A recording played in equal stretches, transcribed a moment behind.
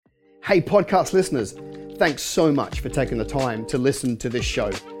Hey, podcast listeners, thanks so much for taking the time to listen to this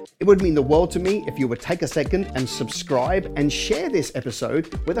show. It would mean the world to me if you would take a second and subscribe and share this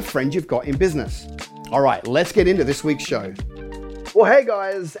episode with a friend you've got in business. All right, let's get into this week's show. Well, hey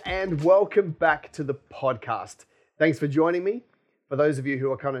guys, and welcome back to the podcast. Thanks for joining me. For those of you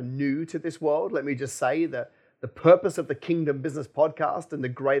who are kind of new to this world, let me just say that the purpose of the Kingdom Business Podcast and the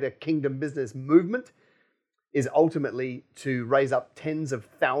greater Kingdom Business movement is ultimately to raise up tens of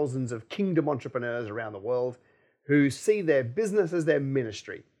thousands of kingdom entrepreneurs around the world who see their business as their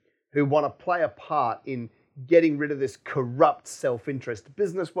ministry, who want to play a part in getting rid of this corrupt self-interest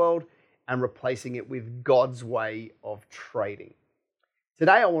business world and replacing it with God's way of trading.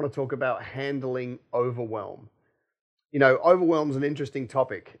 Today, I want to talk about handling overwhelm. You know, overwhelm is an interesting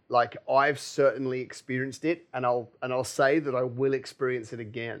topic. Like, I've certainly experienced it, and I'll say that I will experience it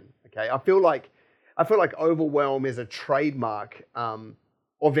again. Okay, I feel like overwhelm is a trademark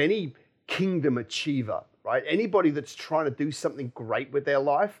of any kingdom achiever, right? Anybody that's trying to do something great with their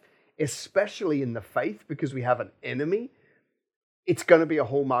life, especially in the faith, because we have an enemy, it's going to be a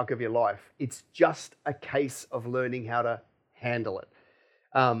hallmark of your life. It's just a case of learning how to handle it.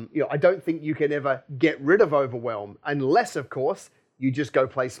 I don't think you can ever get rid of overwhelm unless, of course, you just go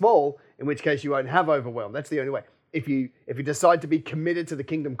play small, in which case you won't have overwhelm. That's the only way. If you decide to be committed to the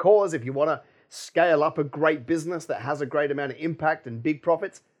kingdom cause, if you want to scale up a great business that has a great amount of impact and big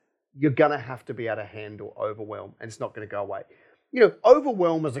profits, you're going to have to be able to handle overwhelm, and it's not going to go away. You know,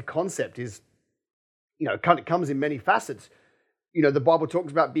 overwhelm as a concept is, kind of comes in many facets. You know, the Bible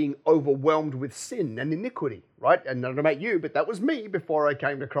talks about being overwhelmed with sin and iniquity, right? And I don't know about you, but that was me before I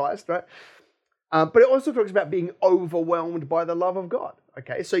came to Christ, right? But it also talks about being overwhelmed by the love of God.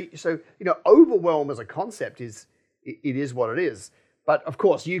 Okay, so overwhelm as a concept is what it is. But of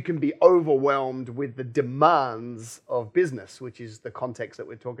course, you can be overwhelmed with the demands of business, which is the context that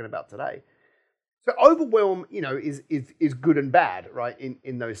we're talking about today. So overwhelm, is good and bad, right?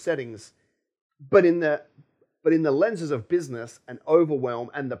 In those settings, but in the lenses of business and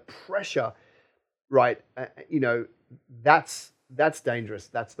overwhelm and the pressure, right? That's dangerous.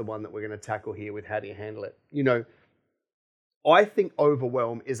 That's the one that we're going to tackle here with how do you handle it. I think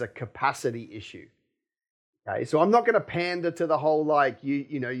overwhelm is a capacity issue. Okay, so I'm not going to pander to the whole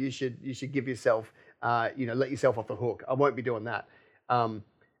you should give yourself let yourself off the hook. I won't be doing that.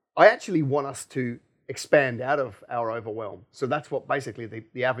 I actually want us to expand out of our overwhelm. So that's what basically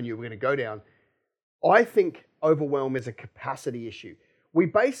the avenue we're going to go down. I think overwhelm is a capacity issue. We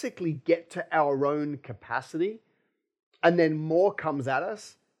basically get to our own capacity, and then more comes at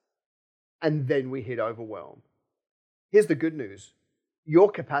us, and then we hit overwhelm. Here's the good news: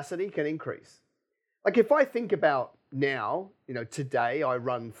 your capacity can increase. Like, if I think about now, today I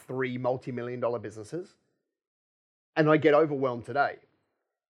run 3 multi-million-dollar businesses, and I get overwhelmed today.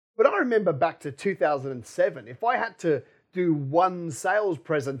 But I remember back to 2007, if I had to do one sales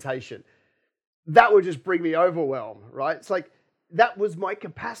presentation, that would just bring me overwhelm, right? It's like, that was my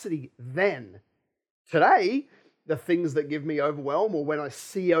capacity then. Today, the things that give me overwhelm, or when I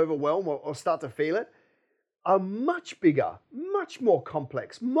see overwhelm or start to feel it, are much bigger, much more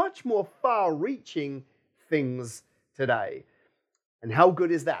complex, much more far-reaching things today. And how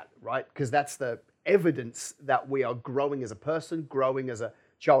good is that, right? Because that's the evidence that we are growing as a person, growing as a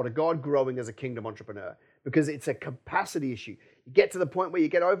child of God, growing as a kingdom entrepreneur, because it's a capacity issue. You get to the point where you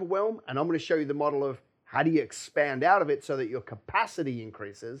get overwhelmed, and I'm going to show you the model of how do you expand out of it so that your capacity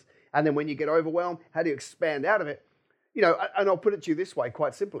increases. And then when you get overwhelmed, how do you expand out of it? And I'll put it to you this way,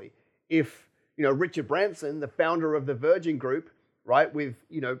 quite simply. If Richard Branson, the founder of the Virgin Group, right, with,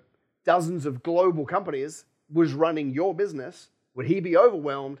 dozens of global companies, was running your business, would he be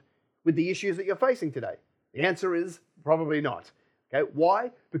overwhelmed with the issues that you're facing today? The answer is probably not. Okay,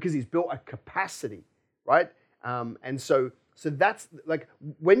 why? Because he's built a capacity, right? And so that's like,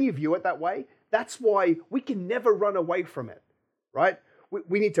 when you view it that way, that's why we can never run away from it, right?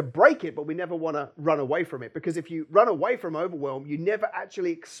 We need to break it, but we never want to run away from it, because if you run away from overwhelm, you never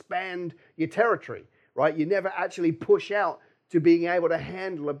actually expand your territory, right? You never actually push out to being able to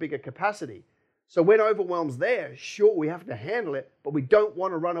handle a bigger capacity. So when overwhelm's there, sure, we have to handle it, but we don't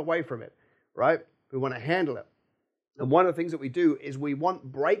want to run away from it, right? We want to handle it. And one of the things that we do is we want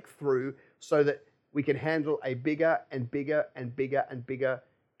breakthrough so that we can handle a bigger and bigger and bigger and bigger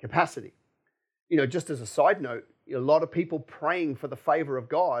capacity. Just as a side note, a lot of people praying for the favor of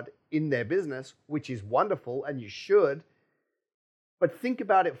God in their business, which is wonderful, and you should. But think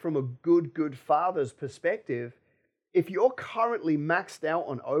about it from a good father's perspective. If you're currently maxed out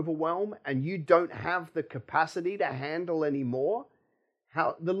on overwhelm and you don't have the capacity to handle any more,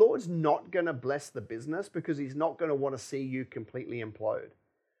 the Lord's not going to bless the business, because he's not going to want to see you completely implode.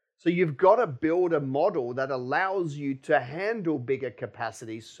 So you've got to build a model that allows you to handle bigger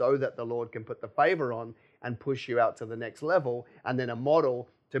capacity so that the Lord can put the favor on and push you out to the next level, and then a model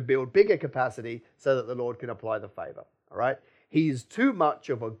to build bigger capacity so that the Lord can apply the favor, all right? He's too much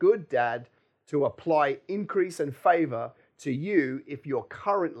of a good dad to apply increase and favor to you if you're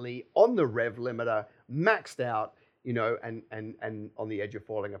currently on the rev limiter, maxed out, and on the edge of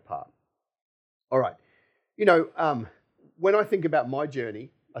falling apart. All right. When I think about my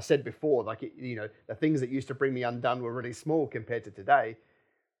journey, I said before, the things that used to bring me undone were really small compared to today.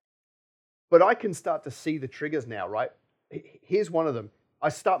 But I can start to see the triggers now, right? Here's one of them. I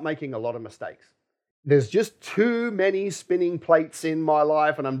start making a lot of mistakes. There's just too many spinning plates in my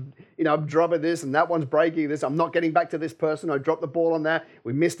life, and I'm dropping this, and that one's breaking this. I'm not getting back to this person. I dropped the ball on that.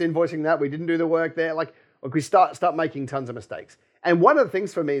 We missed invoicing that. We didn't do the work there. We start making tons of mistakes. And one of the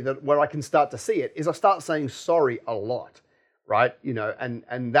things for me where I can start to see it is I start saying sorry a lot, right?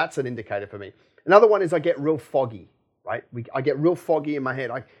 And that's an indicator for me. Another one is I get real foggy, right? I get real foggy in my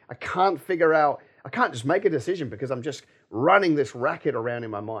head. I can't figure out, I can't just make a decision because I'm just running this racket around in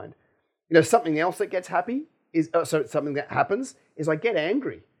my mind. Something else that something that happens is I get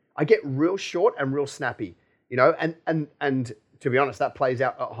angry. I get real short and real snappy, and to be honest, that plays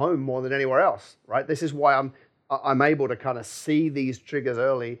out at home more than anywhere else, right? This is why I'm able to kind of see these triggers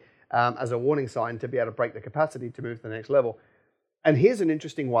early as a warning sign to be able to break the capacity to move to the next level. And here's an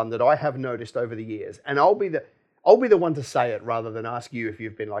interesting one that I have noticed over the years, and I'll be the one to say it rather than ask you if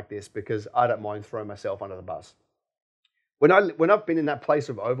you've been like this, because I don't mind throwing myself under the bus. When I've been in that place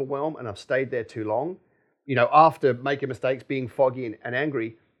of overwhelm and I've stayed there too long, after making mistakes, being foggy and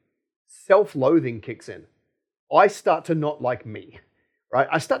angry, self-loathing kicks in. I start to not like me, right?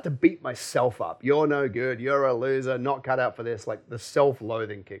 I start to beat myself up. You're no good. You're a loser. Not cut out for this. Like the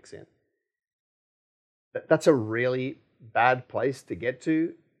self-loathing kicks in. That's a really bad place to get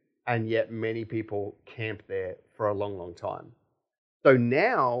to, and yet many people camp there for a long, long time. So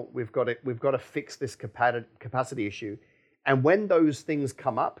now we've got to fix this capacity issue. And when those things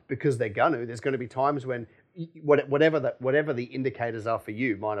come up, because there's going to be times when whatever the indicators are for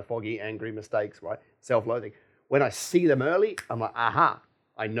you, mine are foggy, angry, mistakes, right? Self-loathing. When I see them early, I'm like, aha,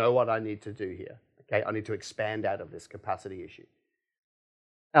 I know what I need to do here. Okay, I need to expand out of this capacity issue.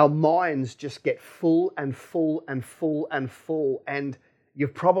 Our minds just get full and full and full and full. And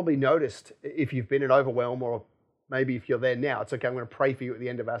you've probably noticed, if you've been in overwhelm, or maybe if you're there now, it's okay, I'm going to pray for you at the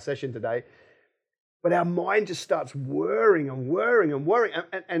end of our session today. But our mind just starts worrying and worrying and worrying,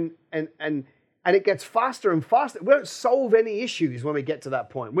 and it gets faster and faster. We don't solve any issues when we get to that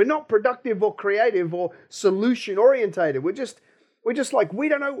point. We're not productive or creative or solution orientated. We're just like, we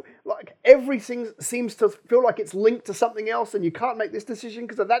don't know, like everything seems to feel like it's linked to something else, and you can't make this decision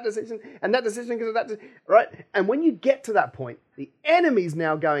because of that decision, and that decision because of that decision, right? And when you get to that point, the enemy's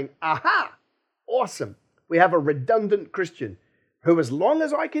now going, aha, awesome. We have a redundant Christian who, as long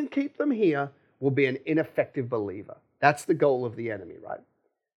as I can keep them here, will be an ineffective believer. That's the goal of the enemy, right?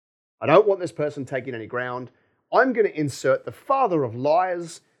 I don't want this person taking any ground. I'm going to insert the father of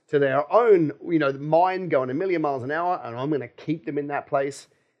lies to their own, mind going a million miles an hour, and I'm going to keep them in that place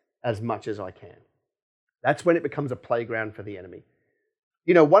as much as I can. That's when it becomes a playground for the enemy.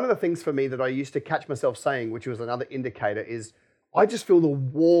 One of the things for me that I used to catch myself saying, which was another indicator, is I just feel the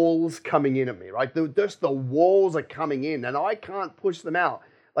walls coming in at me, right? Just the walls are coming in, and I can't push them out.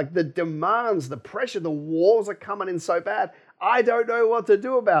 Like the demands, the pressure, the walls are coming in so bad, I don't know what to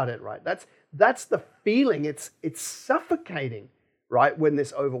do about it, right? That's the feeling. It's suffocating, right, when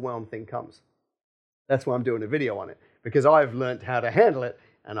this overwhelm thing comes. That's why I'm doing a video on it, because I've learned how to handle it,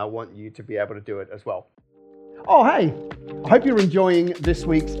 and I want you to be able to do it as well. Oh, hey, I hope you're enjoying this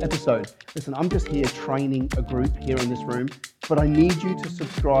week's episode. Listen, I'm just here training a group here in this room, but I need you to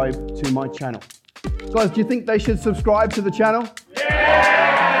subscribe to my channel. Guys, do you think they should subscribe to the channel? Yeah!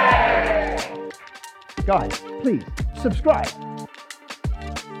 Guys, please, subscribe.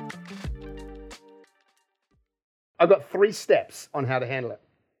 I've got 3 steps on how to handle it.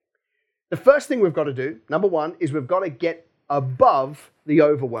 The first thing we've got to do, number 1, is we've got to get above the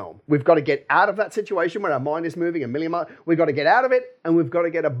overwhelm. We've got to get out of that situation where our mind is moving a million miles. We've got to get out of it, and we've got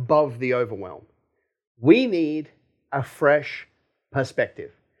to get above the overwhelm. We need a fresh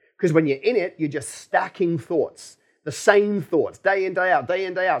perspective. Because when you're in it, you're just stacking thoughts, the same thoughts, day in, day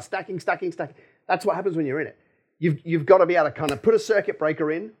out, stacking. That's what happens when you're in it. You've got to be able to kind of put a circuit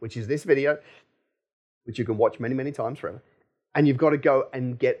breaker in, which is this video, which you can watch many, many times forever. And you've got to go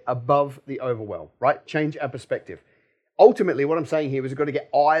and get above the overwhelm, right? Change our perspective. Ultimately, what I'm saying here is we've got to get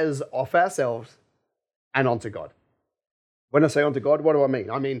eyes off ourselves and onto God. When I say onto God, what do I mean?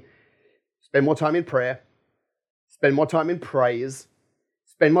 I mean, spend more time in prayer, spend more time in praise,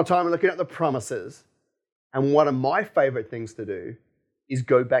 spend more time looking at the promises. And one of my favorite things to do is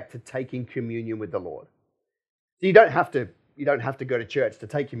go back to taking communion with the Lord. So you don't have to go to church to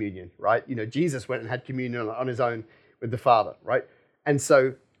take communion, right? You know, Jesus went and had communion on his own with the Father, right? And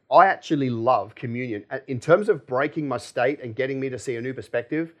so I actually love communion in terms of breaking my state and getting me to see a new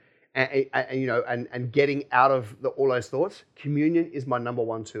perspective, and getting out of all those thoughts. Communion is my number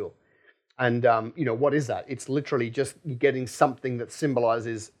one tool. And what is that? It's literally just getting something that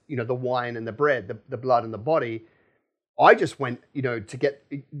symbolizes, the wine and the bread, the blood and the body. I just went, to get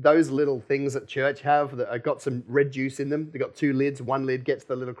those little things that church have that have got some red juice in them. They got 2 lids. One lid gets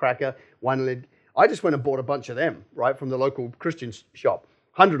the little cracker. One lid. I just went and bought a bunch of them, right, from the local Christian shop,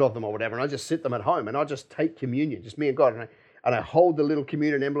 100 of them or whatever, and I just sit them at home and I just take communion, just me and God, and I hold the little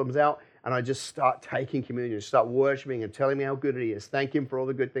communion emblems out and I just start taking communion, start worshiping and telling me how good He is. Thank Him for all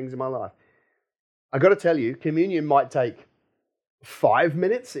the good things in my life. I got to tell you, communion might take 5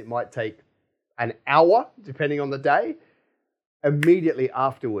 minutes. It might take an hour, depending on the day. Immediately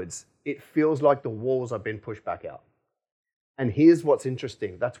afterwards, it feels like the walls have been pushed back out. And here's what's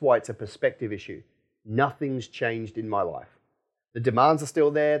interesting. That's why it's a perspective issue. Nothing's changed in my life. The demands are still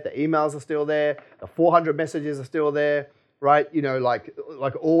there. The emails are still there. The 400 messages are still there, right? Like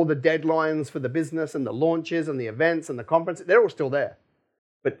all the deadlines for the business and the launches and the events and the conferences, they're all still there.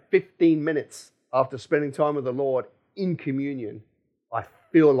 But 15 minutes after spending time with the Lord in communion, I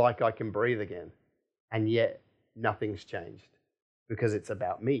feel like I can breathe again. And yet, nothing's changed because it's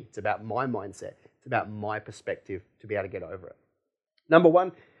about me. It's about my mindset. It's about my perspective to be able to get over it. Number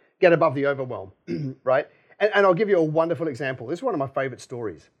 1, get above the overwhelm, right? And I'll give you a wonderful example. This is one of my favorite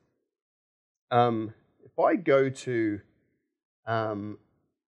stories. If I go to,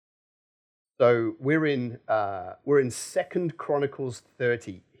 so we're in 2 Chronicles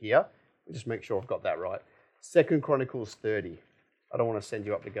 30 here. Let me just make sure I've got that right. 2 Chronicles 30. I don't want to send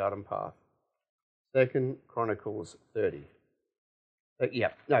you up the garden path. 2 Chronicles 30. I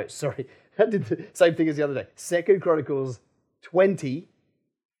did the same thing as the other day. 2 Chronicles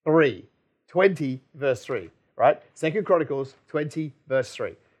 23. 20 verse 3, right? 2 Chronicles 20 verse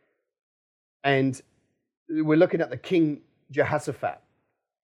 3. And we're looking at the King Jehoshaphat.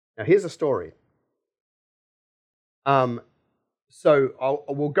 Now here's a story. So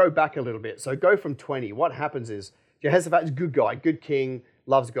we'll go back a little bit. So go from 20. What happens is Jehoshaphat is a good guy, good king,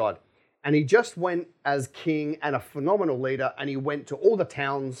 loves God. And he just went as king and a phenomenal leader, and he went to all the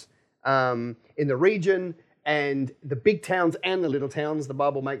towns in the region, and the big towns and the little towns. The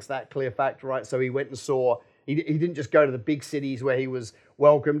Bible makes that clear fact, right? So he went and saw, he didn't just go to the big cities where he was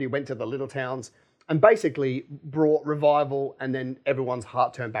welcomed, he went to the little towns and basically brought revival, and then everyone's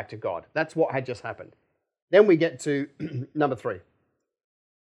heart turned back to God. That's what had just happened. Then we get to number 3.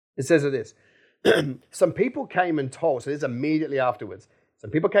 It says this. Some people came and told, so this is immediately afterwards, some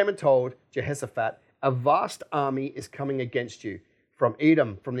people came and told Jehoshaphat, a vast army is coming against you from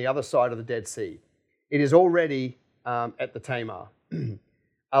Edom, from the other side of the Dead Sea. It is already at the Tamar.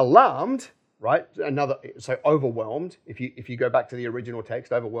 Alarmed, right? So overwhelmed. If you go back to the original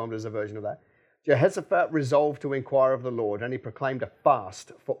text, overwhelmed is a version of that. Jehoshaphat resolved to inquire of the Lord, and he proclaimed a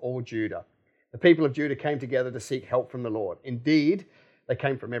fast for all Judah. The people of Judah came together to seek help from the Lord. Indeed, they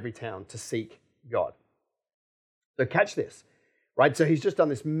came from every town to seek God. So catch this, right? So he's just done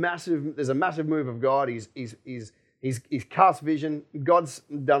this there's a massive move of God. He's cast vision. God's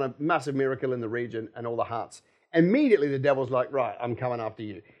done a massive miracle in the region and all the hearts. Immediately the devil's like, right, I'm coming after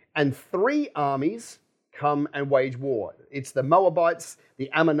you. And 3 armies come and wage war. It's the Moabites, the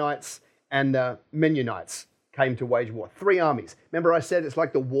Ammonites, and the Mennonites came to wage war. 3 armies. Remember I said it's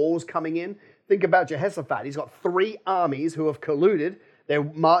like the walls coming in? Think about Jehoshaphat. He's got 3 armies who have colluded. They're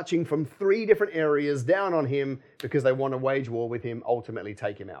marching from 3 different areas down on him because they want to wage war with him, ultimately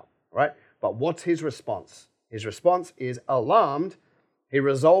take him out, right? But what's his response? His response is alarmed. He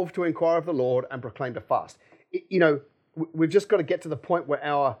resolved to inquire of the Lord and proclaimed a fast. We've just got to get to the point where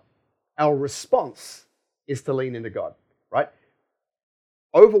our response is to lean into God, right?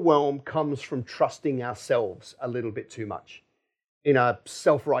 Overwhelm comes from trusting ourselves a little bit too much in a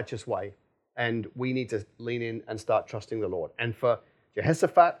self-righteous way. And we need to lean in and start trusting the Lord. And for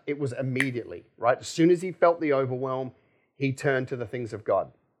Jehoshaphat, it was immediately, right? As soon as he felt the overwhelm, he turned to the things of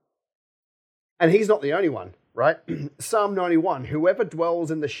God. And he's not the only one, right? Psalm 91, whoever dwells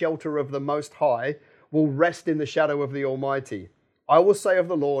in the shelter of the Most High will rest in the shadow of the Almighty. I will say of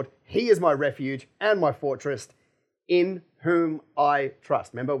the Lord, He is my refuge and my fortress, in whom I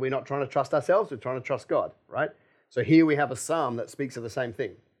trust. Remember, we're not trying to trust ourselves, we're trying to trust God, right? So here we have a psalm that speaks of the same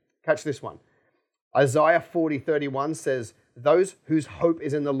thing. Catch this one. Isaiah 40:31 says, those whose hope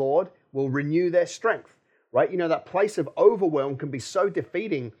is in the Lord will renew their strength. right? You know, that place of overwhelm can be so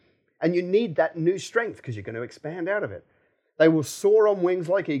defeating, and you need that new strength because you're going to expand out of it. They will soar on wings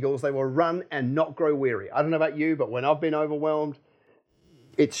like eagles. They will run and not grow weary. I don't know about you, but when I've been overwhelmed,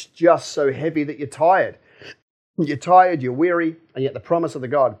 it's just so heavy that you're tired. You're tired, you're weary, and yet the promise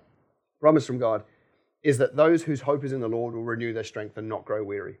from God, is that those whose hope is in the Lord will renew their strength and not grow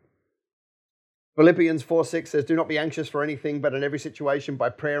weary. Philippians 4:6 says, do not be anxious for anything, but in every situation by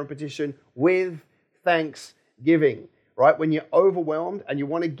prayer and petition with thanksgiving, right? When you're overwhelmed and you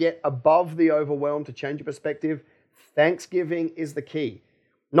want to get above the overwhelm to change your perspective, thanksgiving is the key.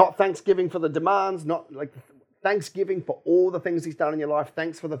 Not thanksgiving for the demands, not like thanksgiving for all the things he's done in your life.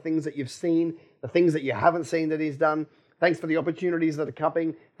 Thanks for the things that you've seen, the things that you haven't seen that he's done. Thanks for the opportunities that are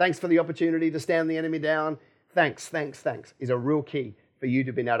coming. Thanks for the opportunity to stand the enemy down. Thanks is a real key for you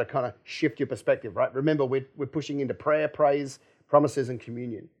to be able to kind of shift your perspective, right? Remember, we're pushing into prayer, praise, promises, and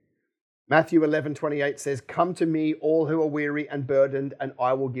communion. Matthew 11:28 says, come to me, all who are weary and burdened, and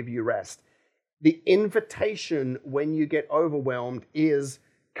I will give you rest. The invitation when you get overwhelmed is,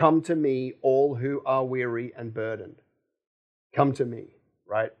 come to me, all who are weary and burdened. Come to me,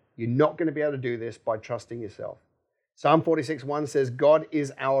 right? You're not going to be able to do this by trusting yourself. Psalm 46:1 says, God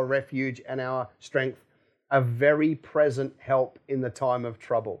is our refuge and our strength, a very present help in the time of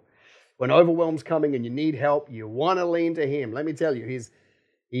trouble. When overwhelm's coming and you need help, you want to lean to him. Let me tell you,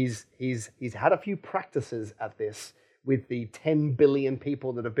 he's had a few practices at this with the 10 billion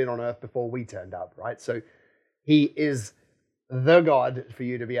people that have been on earth before we turned up, right? So he is the God for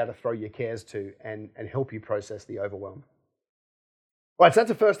you to be able to throw your cares to and help you process the overwhelm. Right, so that's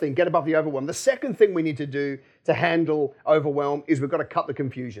the first thing, get above the overwhelm. The second thing we need to do to handle overwhelm is we've got to cut the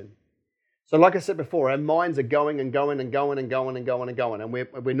confusion. So like I said before, our minds are going and going and going and going and going and going. And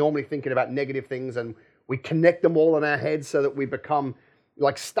we're normally thinking about negative things and we connect them all in our heads so that we become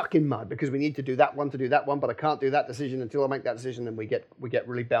like stuck in mud because we need to do that one, but I can't do that decision until I make that decision, and we get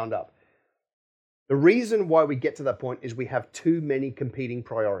really bound up. The reason why we get to that point is we have too many competing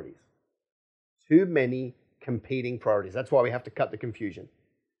priorities. Too many competing priorities. That's why we have to cut the confusion.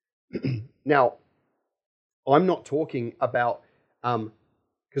 Now, I'm not talking about,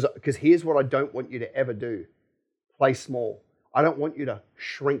 because here's what I don't want you to ever do. Play small. I don't want you to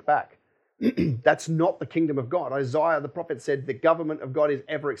shrink back. That's not the kingdom of God. Isaiah, the prophet, said the government of God is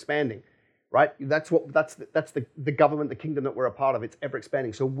ever expanding, right? That's the government, the kingdom that we're a part of. It's ever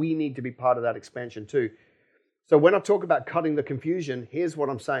expanding. So we need to be part of that expansion too. So when I talk about cutting the confusion, here's what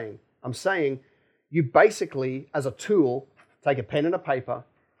I'm saying. I'm saying you basically, as a tool, take a pen and a paper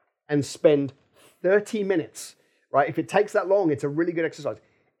and spend 30 minutes, right? If it takes that long, it's a really good exercise.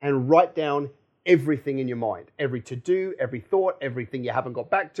 And write down everything in your mind, every to-do, every thought, everything you haven't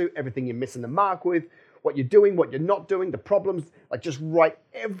got back to, everything you're missing the mark with, what you're doing, what you're not doing, the problems, like just write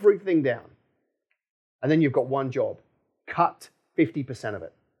everything down. And then you've got one job, cut 50% of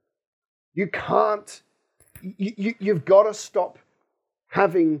it. You can't, you've got to stop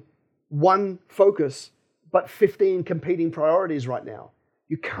having one focus, but 15 competing priorities right now.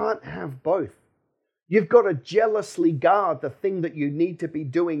 You can't have both. You've got to jealously guard the thing that you need to be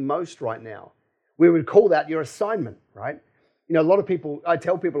doing most right now. We would call that your assignment, right? You know, a lot of people, I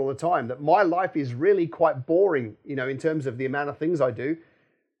tell people all the time that my life is really quite boring, you know, in terms of the amount of things I do.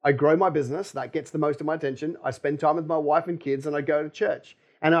 I grow my business, that gets the most of my attention. I spend time with my wife and kids, and I go to church.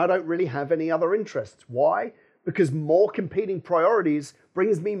 And I don't really have any other interests. Why? Because more competing priorities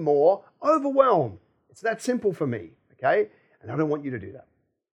brings me more overwhelm. It's that simple for me, okay? And I don't want you to do that.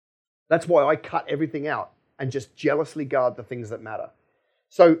 That's why I cut everything out and just jealously guard the things that matter.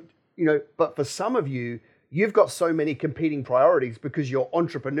 So, you know, but for some of you, you've got so many competing priorities because your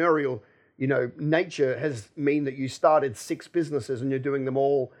entrepreneurial, you know, nature has mean that you started 6 businesses and you're doing them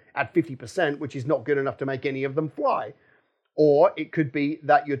all at 50%, which is not good enough to make any of them fly. Or it could be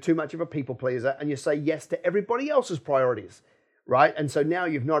that you're too much of a people pleaser and you say yes to everybody else's priorities, right? And so now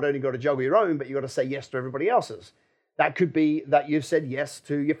you've not only got to juggle your own, but you've got to say yes to everybody else's. That could be that you've said yes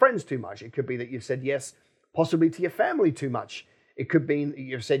to your friends too much. It could be that you've said yes possibly to your family too much. It could be that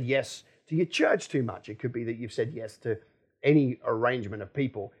you've said yes to your church too much. It could be that you've said yes to any arrangement of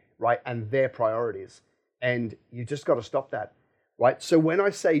people, right, and their priorities. And you just got to stop that, right? So when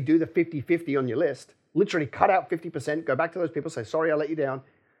I say do the 50-50 on your list, literally cut out 50%, go back to those people, say, sorry, I let you down,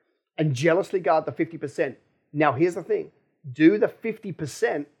 and jealously guard the 50%. Now, here's the thing. Do the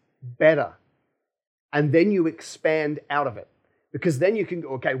 50% better. And then you expand out of it. Because then you can go,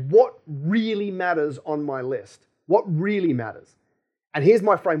 okay, what really matters on my list? What really matters? And here's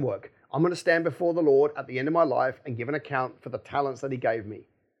my framework. I'm going to stand before the Lord at the end of my life and give an account for the talents that he gave me.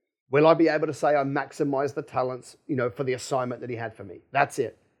 Will I be able to say I maximized the talents, you know, for the assignment that he had for me? That's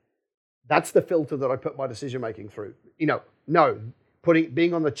it. That's the filter that I put my decision making through. No,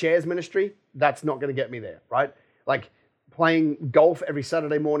 being on the chairs ministry, that's not going to get me there, right? Like playing golf every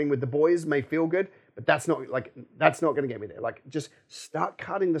Saturday morning with the boys may feel good, but that's not going to get me there. Like just start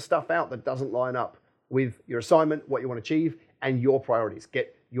cutting the stuff out that doesn't line up with your assignment, what you want to achieve, and your priorities.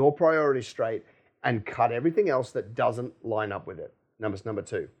 Get your priorities straight and cut everything else that doesn't line up with it. Number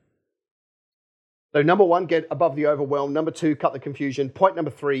 2. So number 1, get above the overwhelm. Number 2, cut the confusion. Point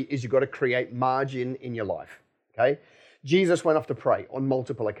number 3 is you've got to create margin in your life, okay? Jesus went off to pray on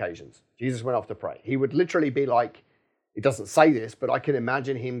multiple occasions. Jesus went off to pray. He would literally be like, it doesn't say this, but I can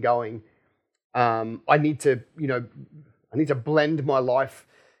imagine him going, I need to blend my life.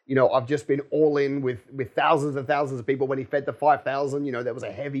 I've just been all in with thousands and thousands of people. When he fed the 5,000, there was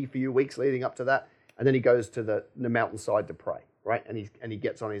a heavy few weeks leading up to that. And then he goes to the mountainside to pray, right? And he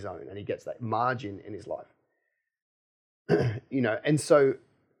gets on his own and he gets that margin in his life. And so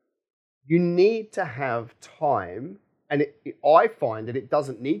you need to have time. And I find that it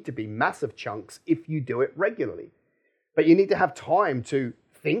doesn't need to be massive chunks if you do it regularly. But you need to have time to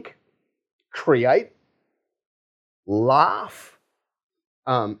think, create, laugh,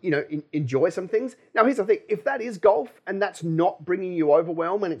 enjoy some things. Now, here's the thing. If that is golf and that's not bringing you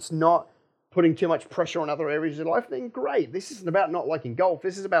overwhelm and it's not putting too much pressure on other areas of your life, then great. This isn't about not liking golf.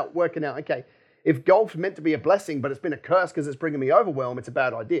 This is about working out, okay, if golf's meant to be a blessing, but it's been a curse because it's bringing me overwhelm, it's a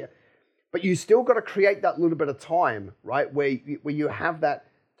bad idea. But you still got to create that little bit of time, right, where you have that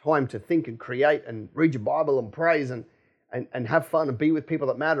time to think and create and read your Bible and praise and have fun and be with people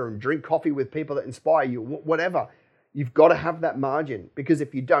that matter and drink coffee with people that inspire you, whatever. You've got to have that margin, because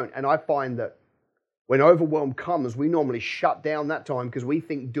if you don't, and I find that when overwhelm comes, we normally shut down that time because we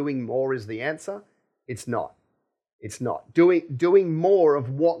think doing more is the answer. It's not. It's not. Doing more of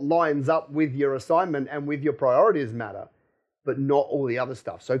what lines up with your assignment and with your priorities matter, but not all the other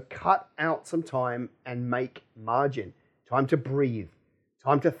stuff. So cut out some time and make margin. Time to breathe,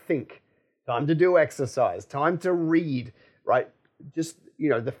 time to think, time to do exercise, time to read, right? Just,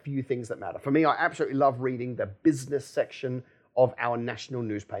 the few things that matter. For me, I absolutely love reading the business section of our national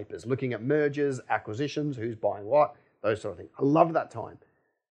newspapers, looking at mergers, acquisitions, who's buying what, those sort of things. I love that time.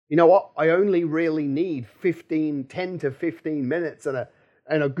 You know what? I only really need 10 to 15 minutes and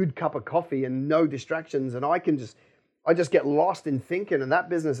a good cup of coffee and no distractions. And I just get lost in thinking and that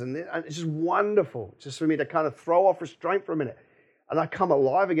business. And it's just wonderful just for me to kind of throw off restraint for a minute. And I come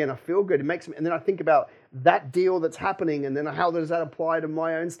alive again. I feel good. It makes me, and then I think about that deal that's happening and then how does that apply to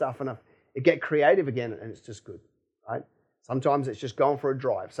my own stuff? And I get creative again, and it's just good, right? Sometimes it's just going for a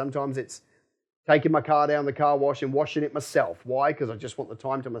drive. Sometimes it's taking my car down the car wash and washing it myself. Why? Because I just want the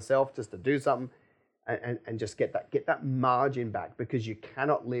time to myself just to do something and just get that margin back, because you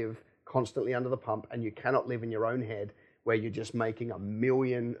cannot live constantly under the pump and you cannot live in your own head where you're just making a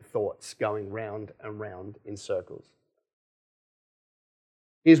million thoughts going round and round in circles.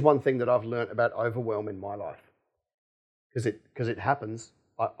 Here's one thing that I've learned about overwhelm in my life, because it happens.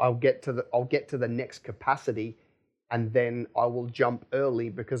 I'll get to the next capacity, and then I will jump early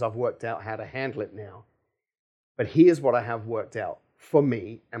because I've worked out how to handle it now. But here's what I have worked out for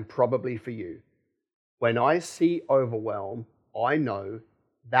me and probably for you. When I see overwhelm, I know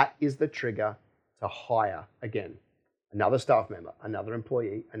that is the trigger to hire again. Another staff member, another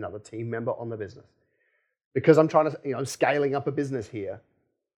employee, another team member on the business. Because I'm trying to, I'm scaling up a business here.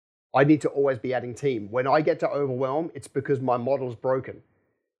 I need to always be adding team. When I get to overwhelm, it's because my model's broken,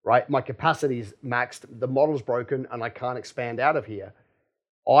 right? My capacity's maxed, the model's broken, and I can't expand out of here.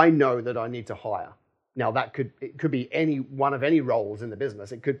 I know that I need to hire. Now, it could be any one of any roles in the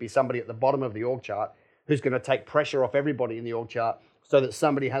business. It could be somebody at the bottom of the org chart who's going to take pressure off everybody in the org chart so that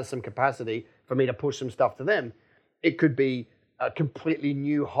somebody has some capacity for me to push some stuff to them. It could be a completely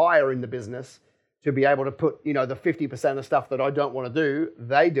new hire in the business to be able to put, the 50% of stuff that I don't want to do,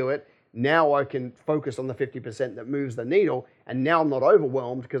 they do it. Now I can focus on the 50% that moves the needle, and now I'm not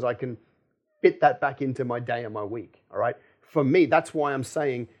overwhelmed because I can fit that back into my day and my week, all right? For me, that's why I'm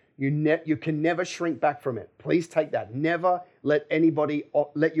saying you can never shrink back from it. Please take that. Never let anybody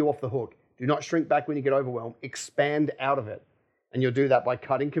let you off the hook. Do not shrink back when you get overwhelmed. Expand out of it. And you'll do that by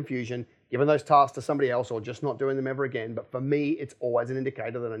cutting confusion, giving those tasks to somebody else, or just not doing them ever again. But for me, it's always an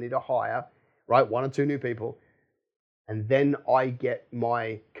indicator that I need to hire, right? 1 or 2 new people. And then I get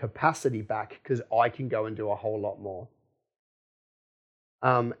my capacity back because I can go and do a whole lot more.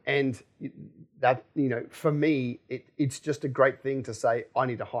 And that, for me, it's just a great thing to say, I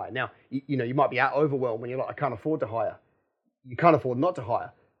need to hire. Now, you might be overwhelmed when you're like, I can't afford to hire. You can't afford not to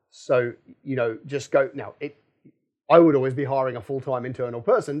hire. So, just go. Now, I would always be hiring a full-time internal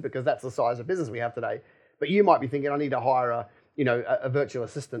person because that's the size of business we have today. But you might be thinking, I need to hire a virtual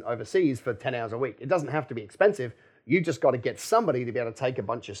assistant overseas for 10 hours a week. It doesn't have to be expensive. You just got to get somebody to be able to take a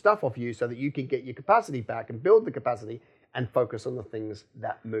bunch of stuff off you so that you can get your capacity back and build the capacity and focus on the things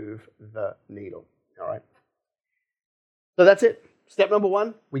that move the needle. All right. So that's it. Step number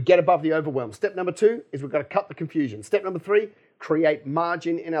 1, we get above the overwhelm. Step number 2 is we've got to cut the confusion. Step number 3, create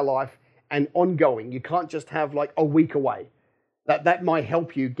margin in our life and ongoing. You can't just have like a week away. That might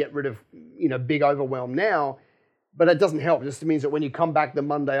help you get rid of, big overwhelm now, but it doesn't help. It just means that when you come back the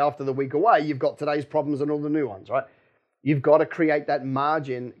Monday after the week away, you've got today's problems and all the new ones, right? You've got to create that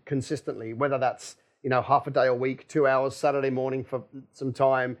margin consistently, whether that's, half a day a week, 2 hours, Saturday morning for some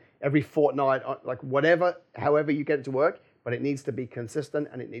time, every fortnight, like whatever, however you get it to work, but it needs to be consistent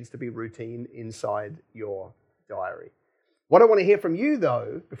and it needs to be routine inside your diary. What I want to hear from you,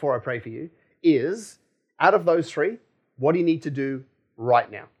 though, before I pray for you, is out of those 3, what do you need to do right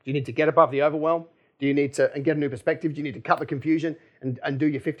now? Do you need to get above the overwhelm? Do you need to get a new perspective? Do you need to cut the confusion and do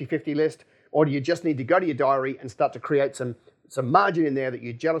your 50-50 list? Or do you just need to go to your diary and start to create some margin in there that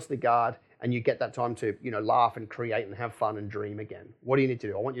you jealously guard and you get that time to laugh and create and have fun and dream again? What do you need to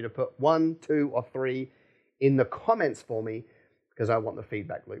do? I want you to put 1, 2, or 3 in the comments for me because I want the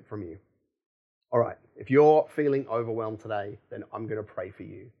feedback loop from you. All right, if you're feeling overwhelmed today, then I'm going to pray for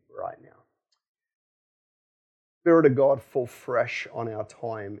you right now. Spirit of God, fall fresh on our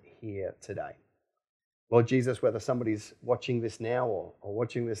time here today. Lord Jesus, whether somebody's watching this now or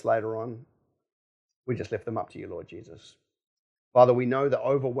watching this later on, we just lift them up to you, Lord Jesus. Father, we know that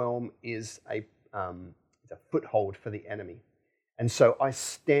overwhelm is a foothold for the enemy. And so I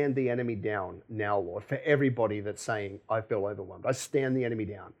stand the enemy down now, Lord, for everybody that's saying, I feel overwhelmed. I stand the enemy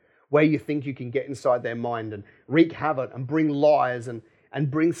down. Where you think you can get inside their mind and wreak havoc and bring lies and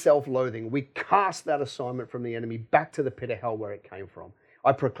bring self-loathing, we cast that assignment from the enemy back to the pit of hell where it came from.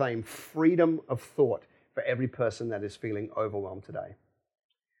 I proclaim freedom of thought for every person that is feeling overwhelmed today.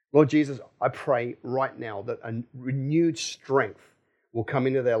 Lord Jesus, I pray right now that a renewed strength will come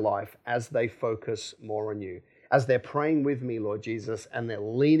into their life as they focus more on you. As they're praying with me, Lord Jesus, and they're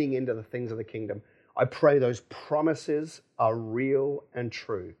leaning into the things of the kingdom, I pray those promises are real and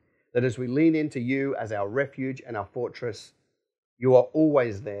true. That as we lean into you as our refuge and our fortress, you are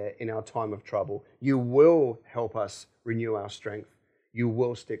always there in our time of trouble. You will help us renew our strength. You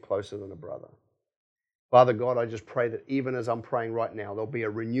will stick closer than a brother. Father God, I just pray that even as I'm praying right now, there'll be a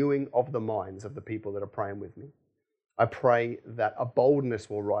renewing of the minds of the people that are praying with me. I pray that a boldness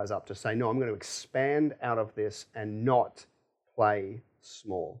will rise up to say, no, I'm going to expand out of this and not play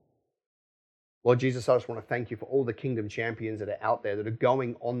small. Lord Jesus, I just want to thank you for all the kingdom champions that are out there that are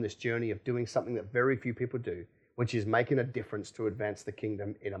going on this journey of doing something that very few people do, which is making a difference to advance the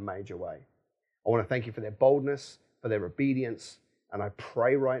kingdom in a major way. I want to thank you for their boldness, for their obedience, and I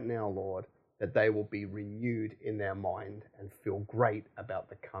pray right now, Lord, that they will be renewed in their mind and feel great about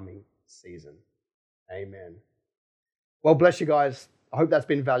the coming season. Amen. Well, bless you guys. I hope that's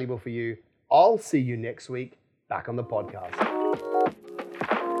been valuable for you. I'll see you next week back on the podcast.